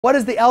What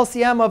is the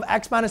LCM of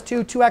x minus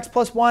 2, 2x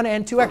plus 1,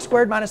 and 2x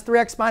squared minus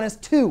 3x minus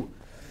 2?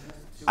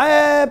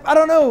 I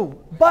don't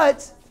know.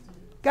 But,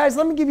 guys,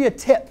 let me give you a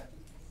tip.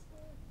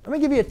 Let me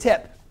give you a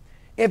tip.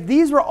 If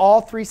these were all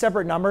three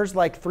separate numbers,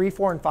 like 3,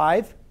 4, and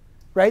 5,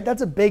 right?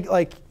 That's a big,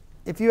 like,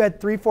 if you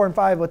had 3, 4, and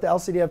 5, what the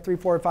LCD of 3,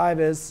 4, and 5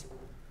 is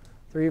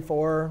 3,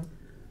 4,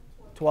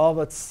 12.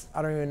 Let's,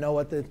 I don't even know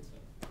what the,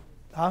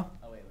 huh?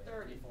 Oh, wait.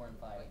 34 and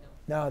 5.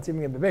 No, it's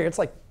even a bit bigger. It's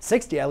like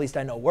 60, at least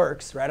I know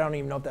works, right? I don't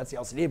even know if that's the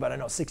LCD, but I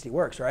know 60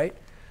 works, right?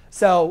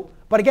 So,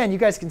 but again, you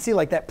guys can see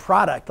like that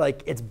product,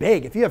 like it's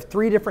big. If you have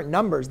three different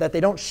numbers that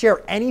they don't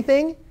share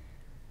anything,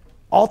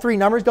 all three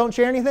numbers don't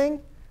share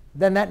anything,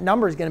 then that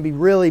number is going to be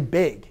really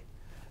big.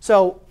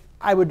 So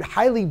I would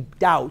highly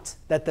doubt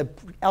that the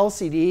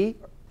LCD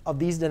of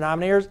these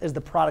denominators is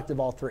the product of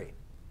all three.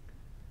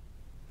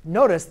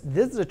 Notice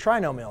this is a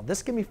trinomial.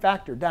 This can be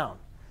factored down.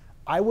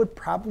 I would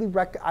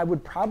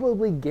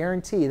probably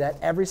guarantee that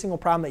every single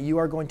problem that you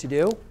are going to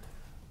do,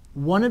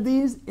 one of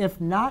these,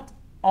 if not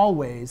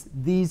always,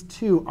 these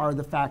two are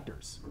the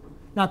factors.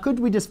 Now, could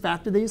we just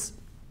factor these?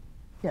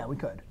 Yeah, we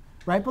could,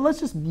 right? But let's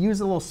just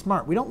use a little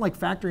smart. We don't like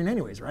factoring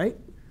anyways, right?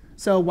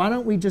 So why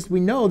don't we just,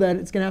 we know that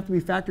it's going to have to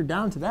be factored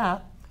down to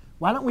that.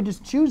 Why don't we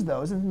just choose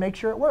those and make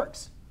sure it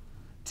works?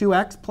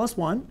 2x plus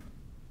 1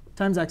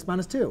 times x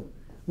minus 2.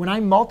 When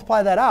I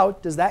multiply that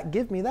out, does that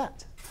give me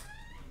that?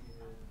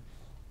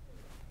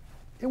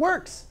 It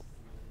works.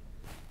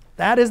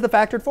 That is the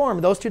factored form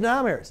of those two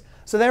denominators.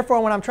 So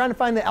therefore, when I'm trying to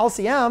find the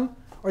LCM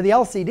or the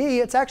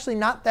LCD, it's actually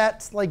not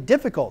that like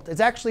difficult. It's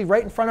actually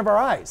right in front of our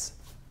eyes.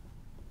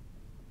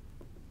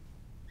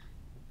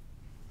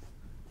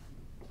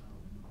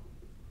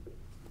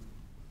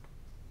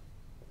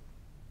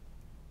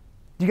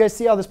 Do you guys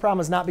see how this problem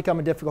has not become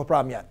a difficult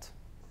problem yet?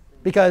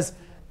 Because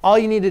all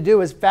you need to do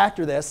is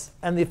factor this,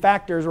 and the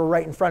factors are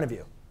right in front of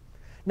you.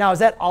 Now, is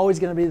that always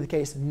going to be the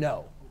case?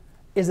 No.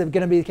 Is it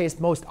going to be the case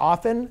most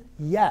often?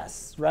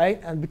 Yes,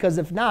 right? And because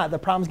if not, the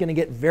problem's going to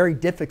get very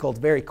difficult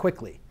very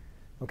quickly.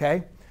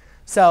 OK?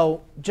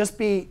 So just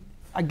be,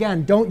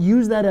 again, don't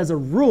use that as a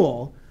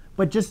rule,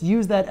 but just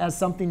use that as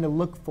something to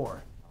look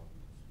for.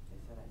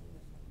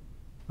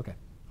 OK,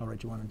 all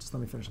right, you want to just let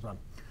me finish the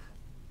problem.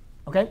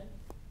 OK?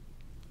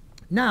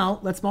 Now,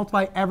 let's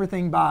multiply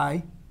everything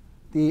by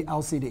the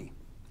LCD.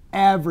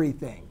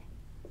 Everything.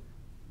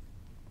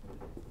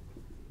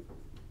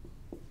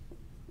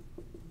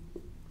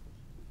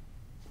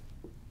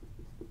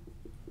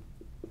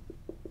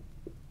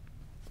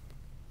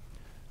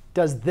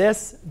 Does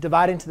this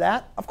divide into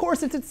that? Of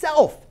course, it's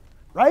itself,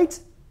 right?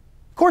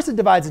 Of course, it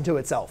divides into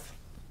itself.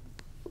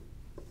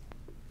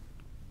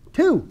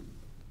 2,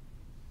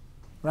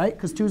 right?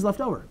 Because 2 is left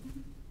over.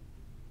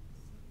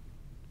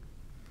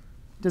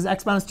 Does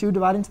x minus 2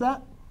 divide into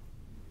that?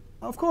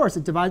 Of course,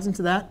 it divides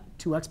into that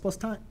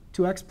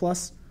 2x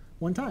plus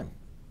 1 time.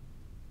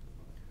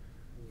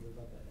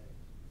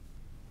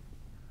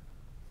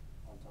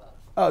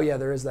 Oh, yeah,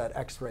 there is that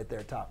x right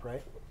there top,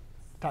 right?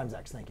 Times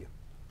x, thank you.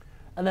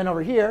 And then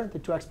over here, the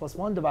 2x plus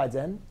 1 divides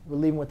in. We're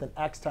leaving with an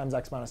x times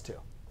x minus 2.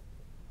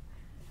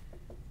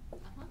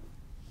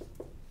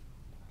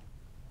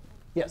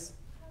 Yes?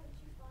 How did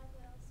you find the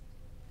LCD?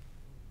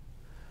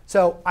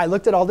 So I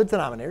looked at all the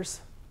denominators.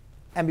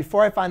 And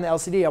before I find the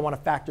LCD, I want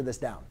to factor this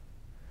down.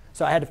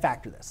 So I had to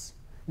factor this.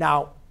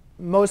 Now,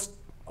 most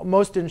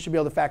students should be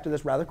able to factor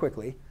this rather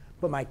quickly.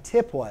 But my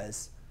tip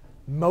was,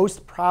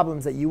 most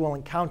problems that you will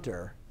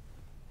encounter,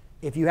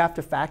 if you have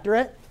to factor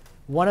it,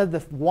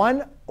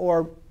 one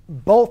or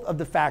both of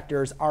the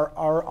factors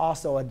are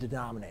also a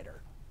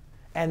denominator.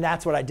 And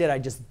that's what I did. I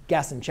just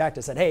guessed and checked.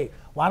 I said, hey,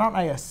 why don't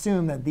I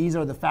assume that these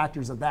are the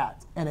factors of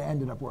that? And it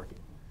ended up working.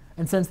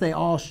 And since they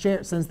all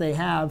share, since they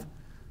have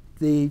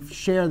the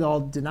share that all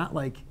did not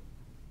like,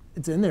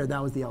 it's in there,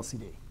 that was the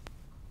LCD.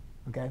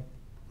 OK?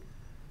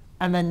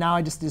 And then now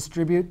I just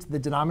distribute the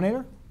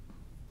denominator.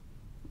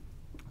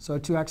 So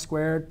 2x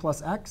squared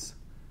plus x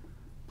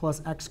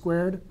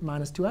squared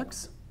minus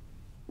 2x.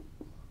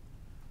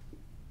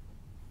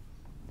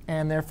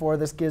 And therefore,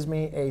 this gives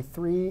me a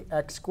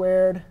 3x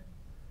squared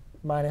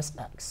minus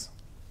x.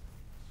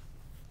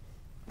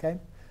 OK?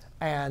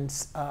 And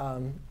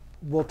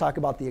we'll talk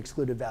about the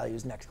excluded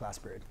values next class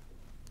period.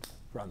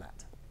 Run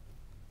that.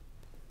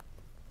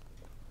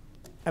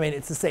 I mean,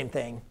 it's the same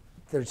thing.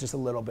 There's just a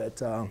little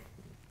bit,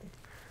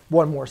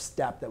 one more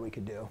step that we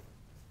could do.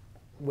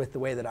 With the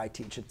way that I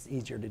teach, it's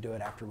easier to do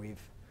it after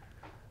we've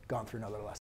gone through another lesson.